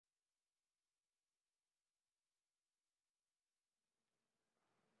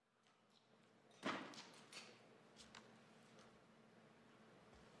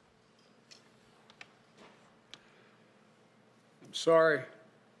I'm sorry,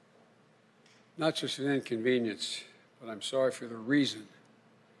 not just an inconvenience, but I'm sorry for the reason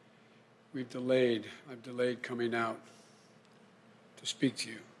I've delayed coming out to speak to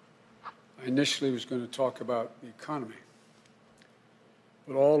you. I initially was going to talk about the economy,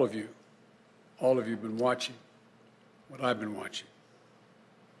 but all of you have been watching what I've been watching.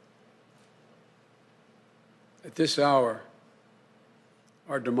 At this hour,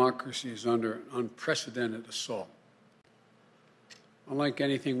 our democracy is under an unprecedented assault, unlike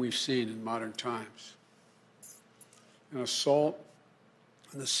anything we've seen in modern times. An assault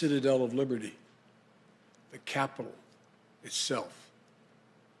on the citadel of liberty, the Capitol itself.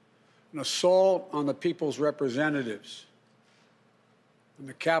 An assault on the people's representatives and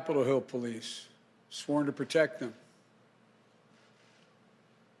the Capitol Hill police, sworn to protect them,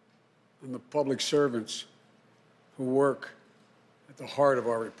 and the public servants who work at the heart of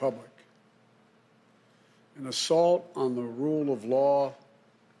our republic. An assault on the rule of law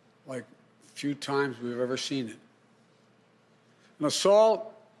like few times we've ever seen it. An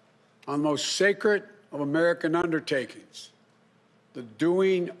assault on the most sacred of American undertakings, the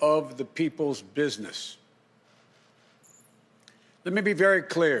doing of the people's business. Let me be very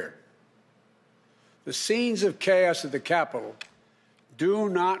clear. The scenes of chaos at the Capitol do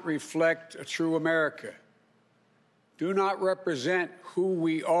not reflect a true America, do not represent who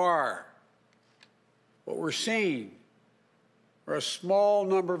we are. What we're seeing are a small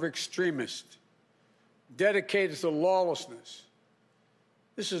number of extremists dedicated to lawlessness.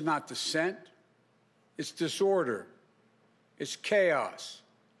 This is not dissent. It's disorder. It's chaos.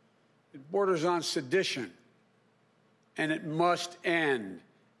 It borders on sedition. And it must end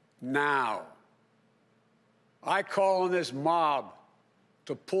now. I call on this mob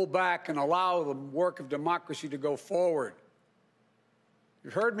to pull back and allow the work of democracy to go forward.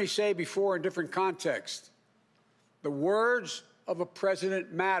 You've heard me say before in different contexts, the words of a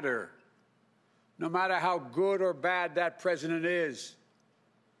president matter, no matter how good or bad that president is.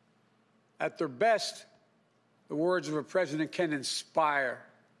 At their best, the words of a president can inspire.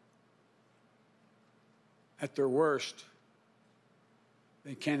 At their worst,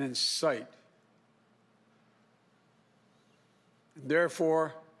 they can incite. And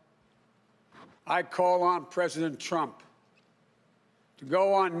therefore, I call on President Trump to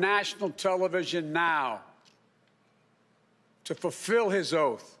go on national television now to fulfill his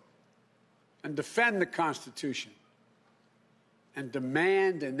oath and defend the Constitution and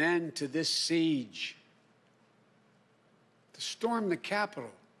demand an end to this siege, to storm the Capitol,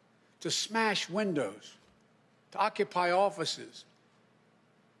 to smash windows, to occupy offices,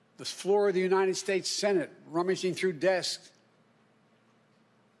 the floor of the United States Senate, rummaging through desks,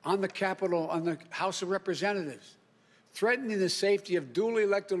 on the Capitol, on the House of Representatives, threatening the safety of duly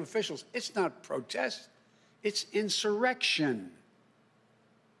elected officials. It's not protest, it's insurrection.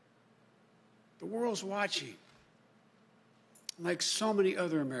 The world's watching. Like so many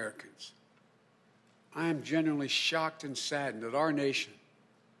other Americans, I am genuinely shocked and saddened that our nation,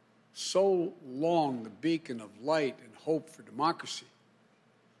 so long the beacon of light and hope for democracy,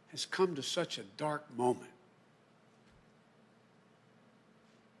 has come to such a dark moment.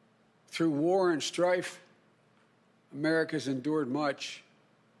 Through war and strife, America's endured much.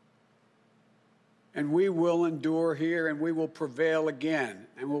 And we will endure here, and we will prevail again,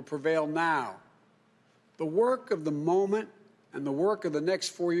 and will prevail now. The work of the moment and the work of the next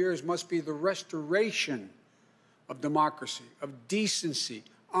 4 years must be the restoration of democracy, of decency,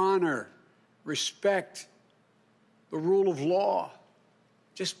 honor, respect, the rule of law,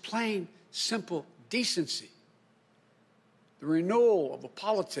 just plain, simple decency. The renewal of the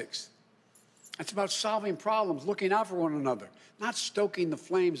politics. It's about solving problems, looking out for one another, not stoking the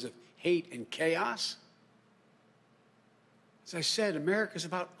flames of hate and chaos. As I said, America is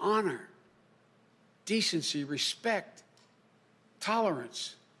about honor, decency, respect,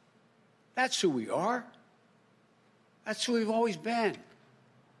 tolerance. That's who we are. That's who we've always been.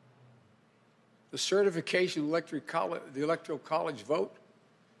 The certification of the Electoral College vote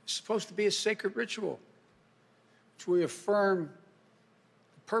is supposed to be a sacred ritual, which we affirm.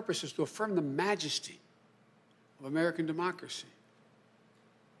 The purpose is to affirm the majesty of American democracy.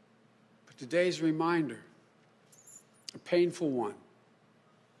 But today's reminder, a painful one,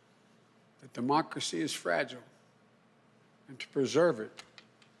 that democracy is fragile, and to preserve it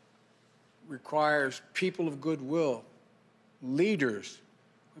requires people of goodwill, leaders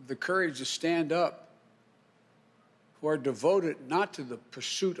of the courage to stand up, who are devoted not to the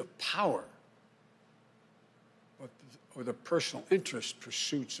pursuit of power, or the personal interest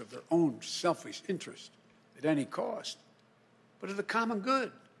pursuits of their own selfish interest at any cost, but of the common good.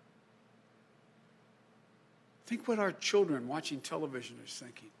 Think what our children watching television are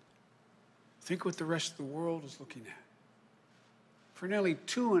thinking. Think what the rest of the world is looking at. For nearly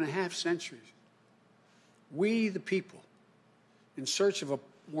 2.5 centuries, we, the people, in search of a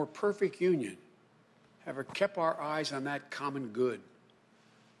more perfect union, have kept our eyes on that common good.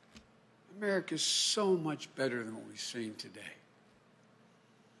 America is so much better than what we've seen today.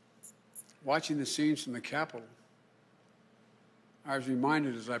 Watching the scenes from the Capitol, I was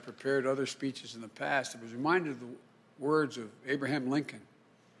reminded, as I prepared other speeches in the past, I was reminded of the words of Abraham Lincoln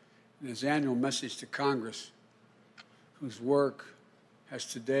in his annual message to Congress, whose work has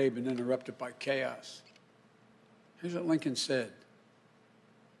today been interrupted by chaos. Here's what Lincoln said.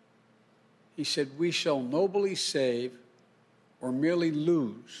 He said, "We shall nobly save or merely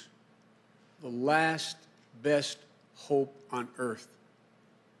lose the last best hope on earth."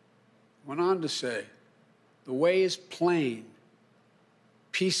 Went on to say, "The way is plain,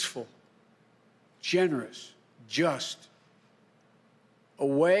 peaceful, generous, just. A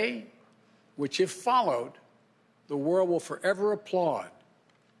way which, if followed, the world will forever applaud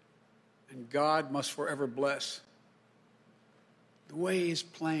and God must forever bless." The way is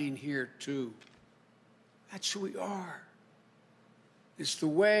plain here, too. That's who we are. It's the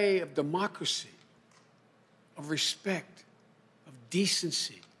way of democracy, of respect, of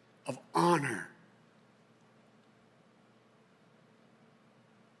decency, of honor,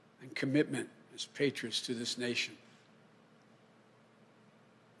 and commitment as patriots to this nation.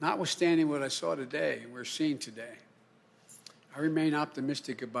 Notwithstanding what I saw today and we're seeing today, I remain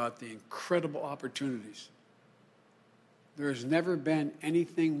optimistic about the incredible opportunities. There has never been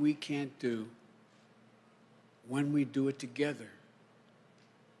anything we can't do when we do it together.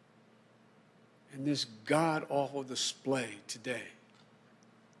 And this god-awful display today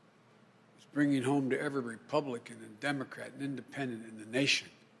is bringing home to every Republican and Democrat and Independent in the nation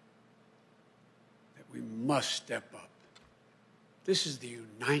that we must step up. This is the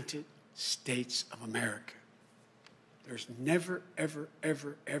United States of America. There's never, ever,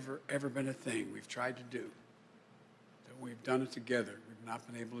 ever, ever, ever been a thing we've tried to do that we've done it together. We've not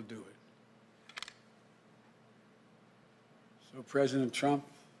been able to do it. So, President Trump,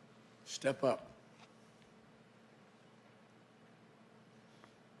 step up.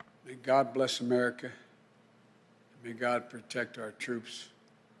 May God bless America. May God protect our troops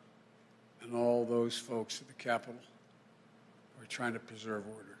and all those folks at the Capitol who are trying to preserve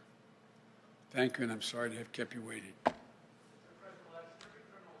order. Thank you, and I'm sorry to have kept you waiting.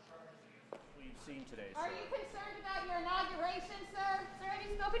 We've seen today, Are you concerned about your inauguration, sir? Sir, have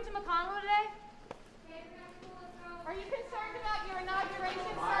you spoken to McConnell today? Are you concerned about your inauguration,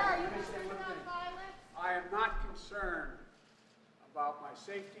 sir? Are you concerned about violence? I am not concerned about my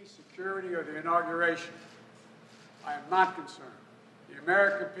safety, security, or the inauguration. I am not concerned. The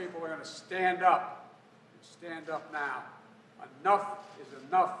American people are going to stand up, and stand up now. Enough is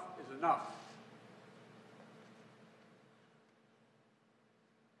enough is enough.